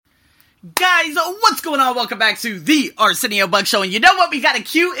Guys, what's going on? Welcome back to the Arsenio Bug Show. And you know what? We got a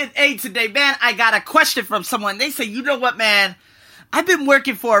Q&A today, man. I got a question from someone. They say, you know what, man? I've been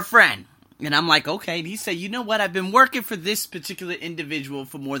working for a friend. And I'm like, okay. And he said, you know what? I've been working for this particular individual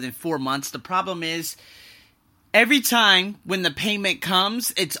for more than 4 months. The problem is, every time when the payment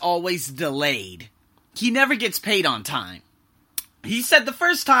comes, it's always delayed. He never gets paid on time. He said the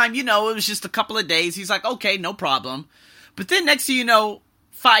first time, it was just a couple of days. He's like, okay, no problem. But then next thing you know,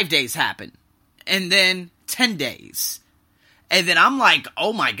 5 days happen, and then 10 days, and then I'm like,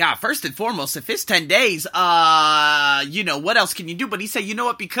 oh my god, first and foremost, if it's 10 days, what else can you do? But he said, you know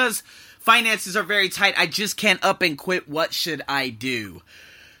what, because finances are very tight, I just can't up and quit, what should I do?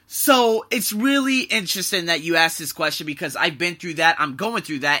 So, it's really interesting that you asked this question, because I've been through that, I'm going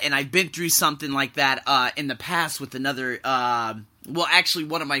through that, and I've been through something like that, in the past with another, actually,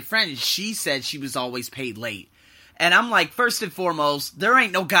 one of my friends, she said she was always paid late. And I'm like, first and foremost, there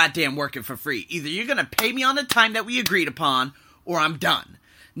ain't no goddamn working for free. Either you're going to pay me on the time that we agreed upon, or I'm done.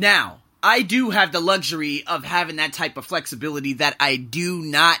 Now, I do have the luxury of having that type of flexibility that I do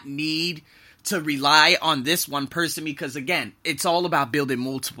not need to rely on this one person because, again, it's all about building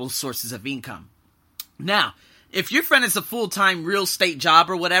multiple sources of income. Now, if your friend is a full-time real estate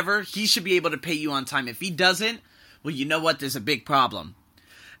job or whatever, he should be able to pay you on time. If he doesn't, well, you know what? There's a big problem.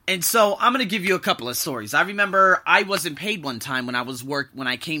 And so, I'm going to give you a couple of stories. I remember I wasn't paid one time when I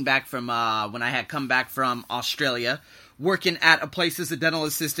had come back from Australia, working at a place as a dental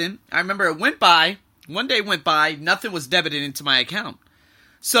assistant. I remember one day went by, nothing was debited into my account.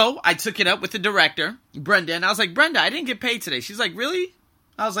 So, I took it up with the director, Brenda, and I was like, Brenda, I didn't get paid today. She's like, really?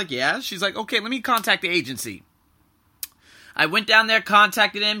 I was like, yeah. She's like, okay, let me contact the agency. I went down there,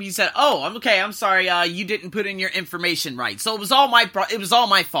 contacted him. He said, "Oh, I'm okay. I'm sorry. You didn't put in your information right." So it was all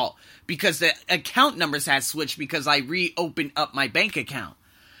my fault because the account numbers had switched because I reopened up my bank account.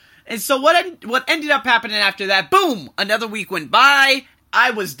 And so what ended up happening after that? Boom! Another week went by.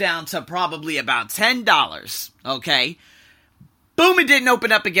 I was down to probably about $10. Okay. Boom! It didn't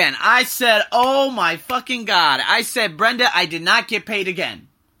open up again. I said, "Oh my fucking god!" I said, "Brenda, I did not get paid again."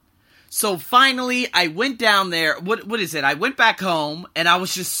 So finally, I went down there, what is it? I went back home, and I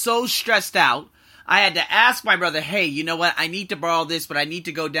was just so stressed out. I had to ask my brother, hey, you know what? I need to borrow this, but I need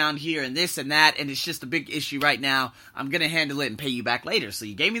to go down here and this and that, and it's just a big issue right now. I'm going to handle it and pay you back later. So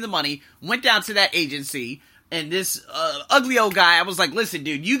he gave me the money, went down to that agency, and this ugly old guy, I was like, listen,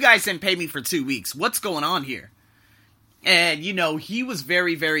 dude, you guys didn't pay me for 2 weeks. What's going on here? And, he was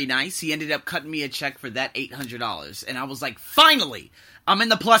very, very nice. He ended up cutting me a check for that $800. And I was like, finally! I'm in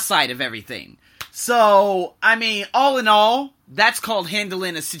the plus side of everything. So, all in all, that's called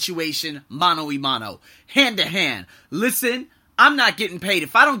handling a situation mano y mano. Hand to hand. Listen, I'm not getting paid.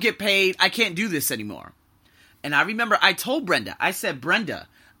 If I don't get paid, I can't do this anymore. And I remember I told Brenda, I said, Brenda,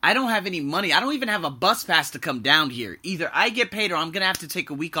 I don't have any money. I don't even have a bus pass to come down here. Either I get paid or I'm going to have to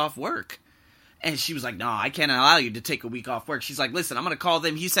take a week off work. And she was like, no, I can't allow you to take a week off work. She's like, listen, I'm going to call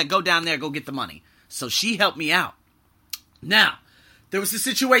them. He said, go down there, go get the money. So she helped me out. Now, there was a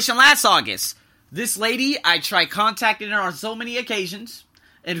situation last August. This lady, I tried contacting her on so many occasions,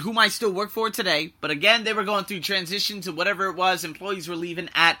 and whom I still work for today. But again, they were going through transition to whatever it was. Employees were leaving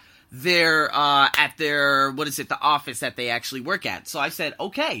at the office that they actually work at. So I said,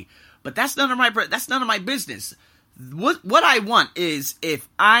 okay, but that's none of my business. What I want is if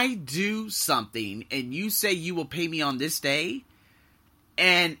I do something and you say you will pay me on this day,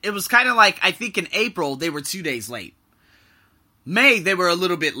 and it was kind of like, I think in April, they were 2 days late. May, they were a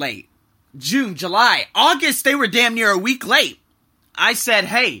little bit late. June, July, August, they were damn near a week late. I said,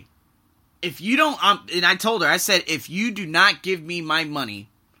 hey, if you don't, and I told her, I said, if you do not give me my money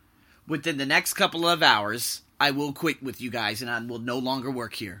within the next couple of hours, I will quit with you guys and I will no longer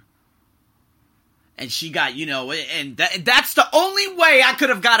work here. And she got, and that's the only way I could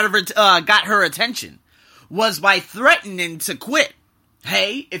have got her attention, was by threatening to quit.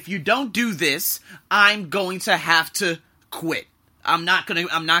 Hey, if you don't do this, I'm going to have to quit. I'm not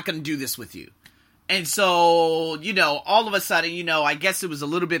gonna do this with you. And so, all of a sudden, I guess it was a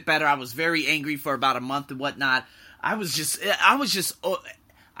little bit better. I was very angry for about a month and whatnot. I was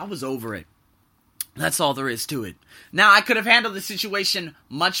over it. That's all there is to it. Now, I could have handled the situation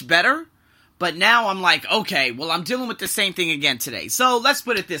much better, but now I'm like, okay, well, I'm dealing with the same thing again today. So, let's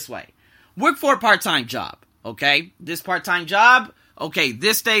put it this way. Work for a part-time job, okay? This part-time job, okay,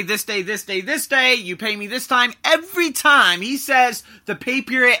 this day, you pay me this time. Every time he says the pay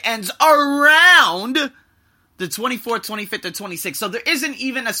period ends around the 24th, 25th, or 26th. So there isn't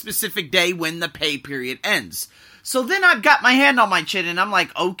even a specific day when the pay period ends. So then I've got my hand on my chin and I'm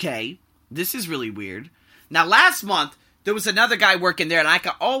like, okay, this is really weird. Now last month, there was another guy working there, and I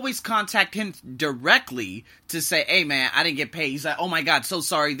could always contact him directly to say, hey, man, I didn't get paid. He's like, oh, my God, so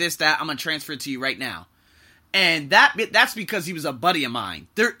sorry, this, that, I'm going to transfer it to you right now. And that's because he was a buddy of mine.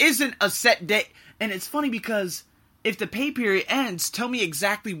 There isn't a set day, and it's funny because if the pay period ends, tell me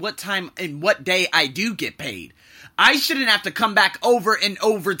exactly what time and what day I do get paid. I shouldn't have to come back over and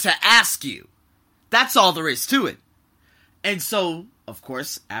over to ask you. That's all there is to it. And so, of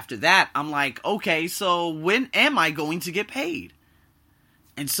course, after that, I'm like, okay, so when am I going to get paid?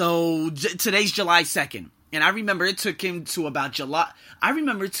 And so, today's July 2nd. And I remember it took him to about July. I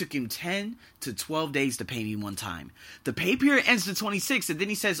remember it took him 10 to 12 days to pay me one time. The pay period ends the 26th, and then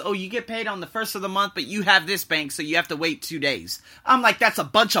he says, oh, you get paid on the 1st of the month, but you have this bank, so you have to wait 2 days. I'm like, that's a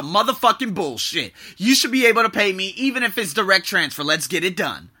bunch of motherfucking bullshit. You should be able to pay me, even if it's direct transfer. Let's get it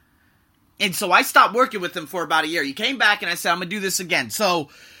done. And so I stopped working with him for about a year. He came back, and I said, I'm going to do this again. So,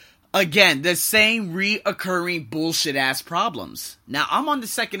 again, the same reoccurring bullshit-ass problems. Now, I'm on the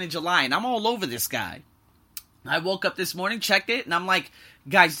 2nd of July, and I'm all over this guy. I woke up this morning, checked it, and I'm like,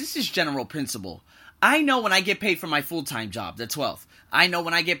 guys, this is general principle. I know when I get paid for my full-time job, the 12th. I know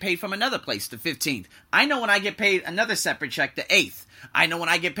when I get paid from another place, the 15th. I know when I get paid another separate check, the 8th. I know when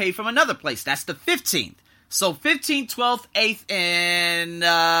I get paid from another place, that's the 15th. So 15th, 12th, 8th, and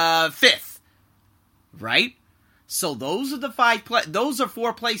 5th. Right? So those are the those are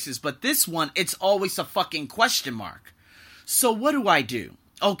 4 places, but this one, it's always a fucking question mark. So what do?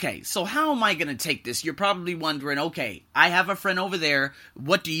 Okay, so how am I going to take this? You're probably wondering, okay, I have a friend over there.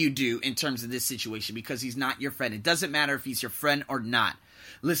 What do you do in terms of this situation? Because he's not your friend. It doesn't matter if he's your friend or not.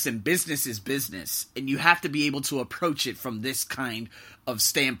 Listen, business is business, and you have to be able to approach it from this kind of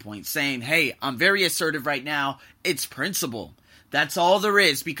standpoint, saying, hey, I'm very assertive right now. It's principle. That's all there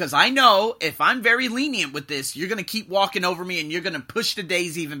is, because I know if I'm very lenient with this, you're going to keep walking over me, and you're going to push the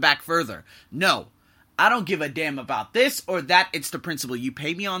days even back further. No. I don't give a damn about this or that. It's the principle. You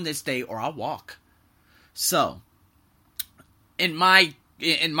pay me on this day or I'll walk. So, in my,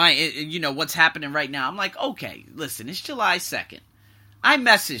 you know, what's happening right now, I'm like, okay, listen, it's July 2nd. I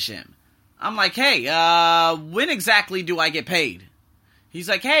message him. I'm like, hey, when exactly do I get paid? He's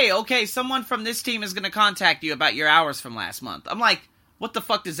like, hey, okay, someone from this team is going to contact you about your hours from last month. I'm like, what the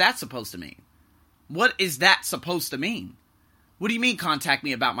fuck is that supposed to mean? What is that supposed to mean? What do you mean contact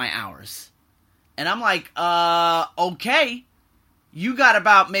me about my hours? And I'm like, okay, you got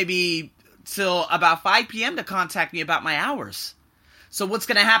about maybe till about 5 p.m. to contact me about my hours. So what's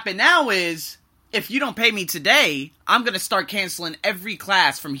going to happen now is, if you don't pay me today, I'm going to start canceling every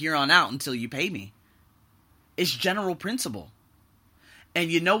class from here on out until you pay me. It's general principle.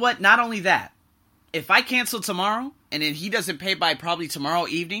 And you know what? Not only that, if I cancel tomorrow, and then he doesn't pay by probably tomorrow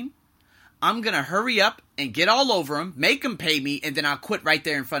evening, I'm going to hurry up and get all over him, make him pay me, and then I'll quit right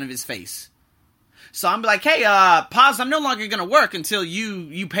there in front of his face. So I'm like, hey, Paz, I'm no longer going to work until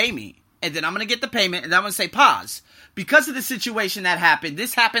you pay me. And then I'm going to get the payment, and I'm going to say, Paz, because of the situation that happened,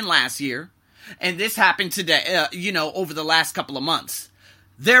 this happened last year, and this happened today, over the last couple of months.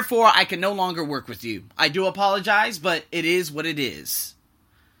 Therefore, I can no longer work with you. I do apologize, but it is what it is.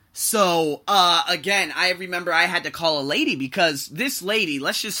 So, again, I remember I had to call a lady, because this lady,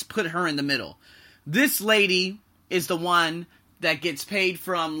 let's just put her in the middle. This lady is the one that gets paid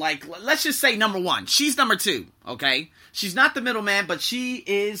from, like, let's just say number 1. She's number 2, okay? She's not the middleman, but she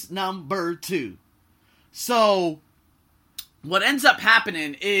is number 2. So, what ends up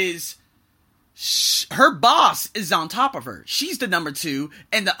happening is her boss is on top of her. She's the number 2,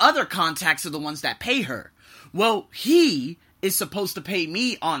 and the other contacts are the ones that pay her. Well, he is supposed to pay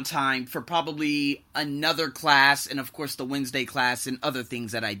me on time for probably another class, and of course the Wednesday class and other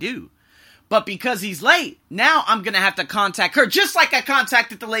things that I do. But because he's late, now I'm going to have to contact her, just like I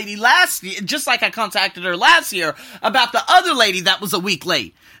contacted the lady last year, just like I contacted her last year about the other lady that was a week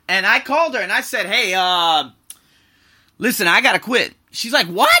late. And I called her and I said, hey, listen, I got to quit. She's like,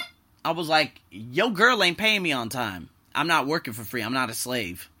 what? I was like, yo, girl ain't paying me on time. I'm not working for free. I'm not a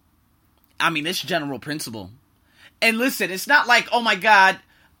slave. I mean, it's general principle. And listen, it's not like, oh my God,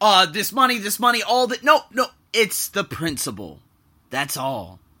 this money, all that. No, it's the principle. That's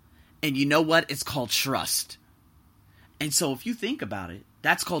all. And you know what? It's called trust. And so if you think about it,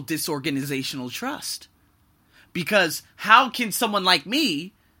 that's called disorganizational trust. Because how can someone like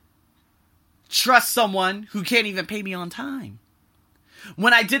me trust someone who can't even pay me on time?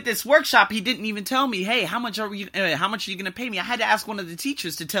 When I did this workshop, he didn't even tell me, hey, how much are you going to pay me? I had to ask one of the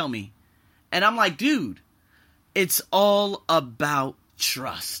teachers to tell me. And I'm like, dude, it's all about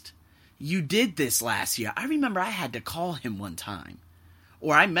trust. You did this last year. I remember I had to call him one time.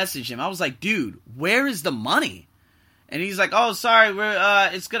 Or I messaged him. I was like, dude, where is the money? And he's like, oh, sorry,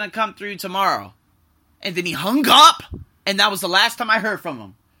 it's going to come through tomorrow. And then he hung up. And that was the last time I heard from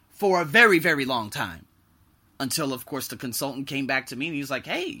him for a very, very long time. Until, of course, the consultant came back to me and he was like,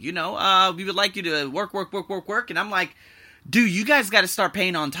 hey, we would like you to work. And I'm like, dude, you guys got to start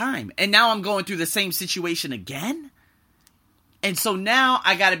paying on time. And now I'm going through the same situation again. And so now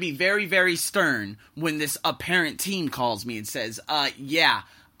I got to be very, very stern when this apparent team calls me and says,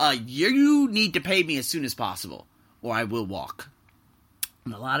 you need to pay me as soon as possible or I will walk.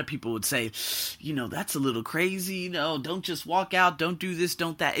 And a lot of people would say, that's a little crazy. Don't just walk out. Don't do this.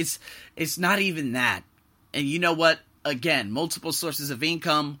 Don't that. It's not even that. And you know what? Again, multiple sources of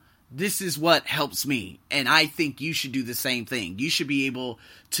income. This is what helps me. And I think you should do the same thing. You should be able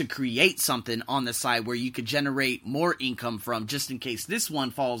to create something on the side where you could generate more income from, just in case this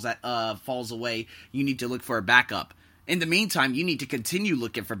one falls away. You need to look for a backup. In the meantime, you need to continue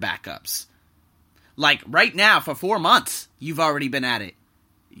looking for backups. Like right now, for 4 months, you've already been at it.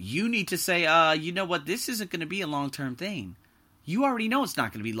 You need to say, you know what? This isn't going to be a long-term thing. You already know it's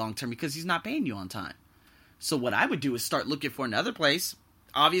not going to be long-term because he's not paying you on time. So what I would do is start looking for another place,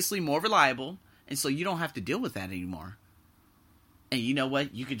 obviously more reliable, and so you don't have to deal with that anymore. And you know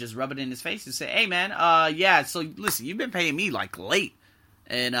what? You could just rub it in his face and say, hey man, so listen, you've been paying me like late,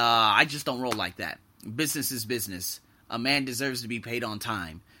 and I just don't roll like that. Business is business. A man deserves to be paid on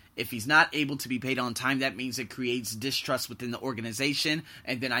time. If he's not able to be paid on time, that means it creates distrust within the organization,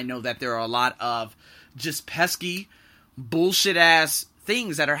 and then I know that there are a lot of just pesky, bullshit-ass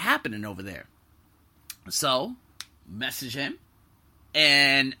things that are happening over there. So, message him,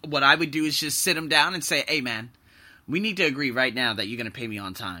 and what I would do is just sit him down and say, hey man, we need to agree right now that you're going to pay me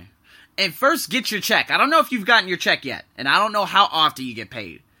on time. And first, get your check. I don't know if you've gotten your check yet, and I don't know how often you get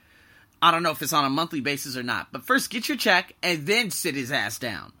paid. I don't know if it's on a monthly basis or not, but first get your check, and then sit his ass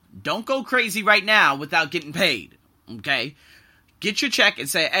down. Don't go crazy right now without getting paid, okay? Get your check and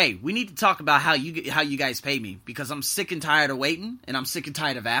say, hey, we need to talk about how you guys pay me, because I'm sick and tired of waiting, and I'm sick and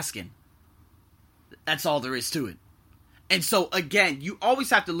tired of asking. That's all there is to it. And so, again, you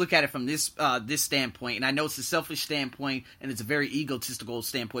always have to look at it from this standpoint. And I know it's a selfish standpoint, and it's a very egotistical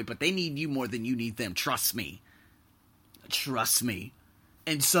standpoint, but they need you more than you need them. Trust me. Trust me.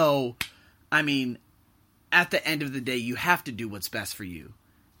 And so, I mean, at the end of the day, you have to do what's best for you.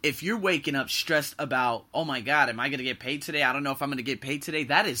 If you're waking up stressed about, oh my God, am I going to get paid today? I don't know if I'm going to get paid today.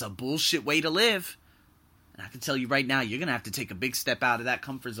 That is a bullshit way to live. And I can tell you right now, you're going to have to take a big step out of that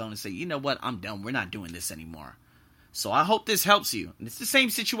comfort zone and say, you know what, I'm done. We're not doing this anymore. So I hope this helps you. And it's the same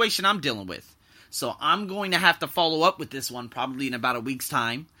situation I'm dealing with. So I'm going to have to follow up with this one probably in about a week's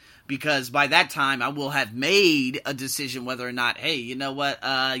time. Because by that time, I will have made a decision whether or not, hey, you know what,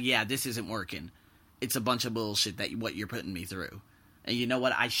 this isn't working. It's a bunch of bullshit what you're putting me through. And you know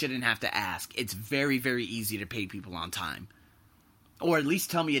what, I shouldn't have to ask. It's very, very easy to pay people on time. Or at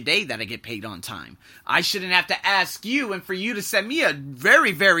least tell me a day that I get paid on time. I shouldn't have to ask you and for you to send me a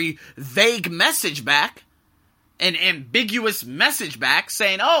very, very vague message back. An ambiguous message back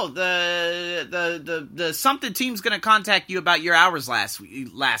saying, oh, the something team's going to contact you about your hours last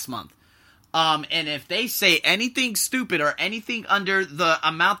month. And if they say anything stupid or anything under the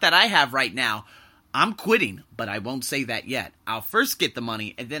amount that I have right now, I'm quitting. But I won't say that yet. I'll first get the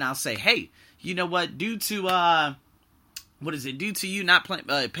money and then I'll say, hey, you know what, due to you not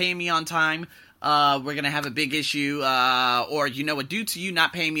paying me on time, we're going to have a big issue, or you know what, due to you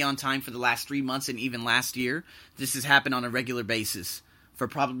not paying me on time for the last 3 months and even last year, this has happened on a regular basis for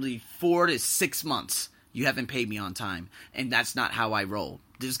probably 4 to 6 months. You haven't paid me on time, and that's not how I roll.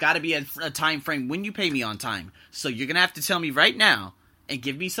 There's got to be a time frame when you pay me on time. So you're going to have to tell me right now and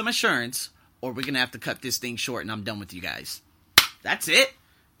give me some assurance, or we're going to have to cut this thing short and I'm done with you guys. That's it.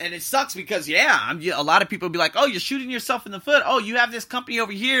 And it sucks because, a lot of people be like, oh, you're shooting yourself in the foot. Oh, you have this company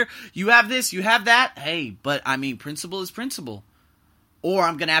over here. You have this, you have that. Hey, but I mean, principle is principle. Or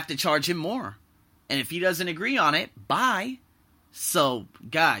I'm going to have to charge him more. And if he doesn't agree on it, bye. So,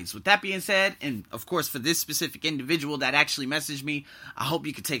 guys, with that being said, and of course for this specific individual that actually messaged me, I hope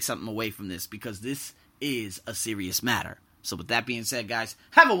you could take something away from this because this is a serious matter. So with that being said, guys,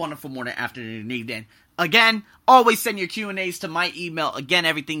 have a wonderful morning, afternoon, and evening. Again, always send your Q&As to my email. Again,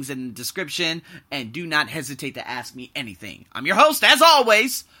 everything's in the description. And do not hesitate to ask me anything. I'm your host, as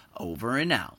always. Over and out.